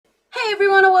Hi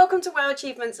everyone and welcome to WoW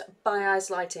Achievements by Ice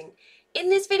Lighting. In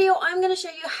this video I'm going to show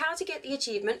you how to get the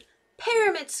achievement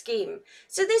Pyramid Scheme.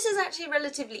 So this is actually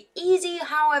relatively easy,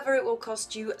 however it will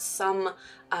cost you some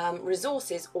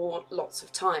resources or lots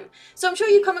of time. So I'm sure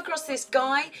you come across this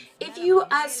guy. If you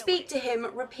speak to him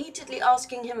repeatedly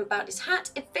asking him about his hat,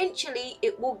 eventually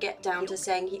it will get down to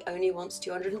saying he only wants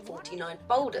 249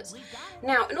 boulders.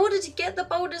 Now in order to get the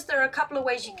boulders there are a couple of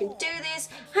ways you can do this.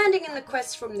 Handing in the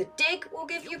quests from the dig will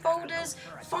give you boulders,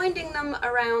 finding them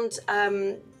around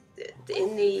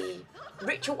in the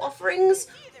ritual offerings,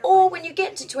 or when you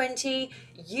get to 20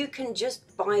 you can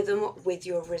just buy them with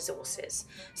your resources.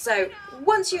 So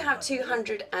once you have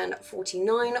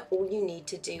 249, all you need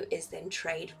to do is then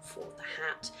trade for the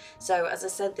hat. So as I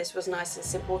said, this was nice and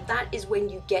simple. That is when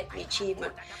you get the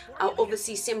achievement.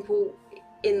 Obviously simple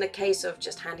in the case of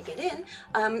just handing it in,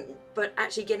 but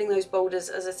actually getting those boulders,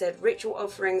 as I said, ritual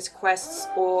offerings, quests,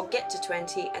 or get to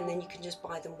 20 and then you can just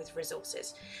buy them with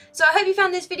resources. So I hope you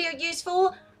found this video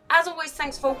useful. As always,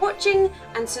 thanks for watching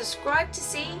and subscribe to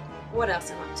see what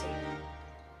else I'm up to.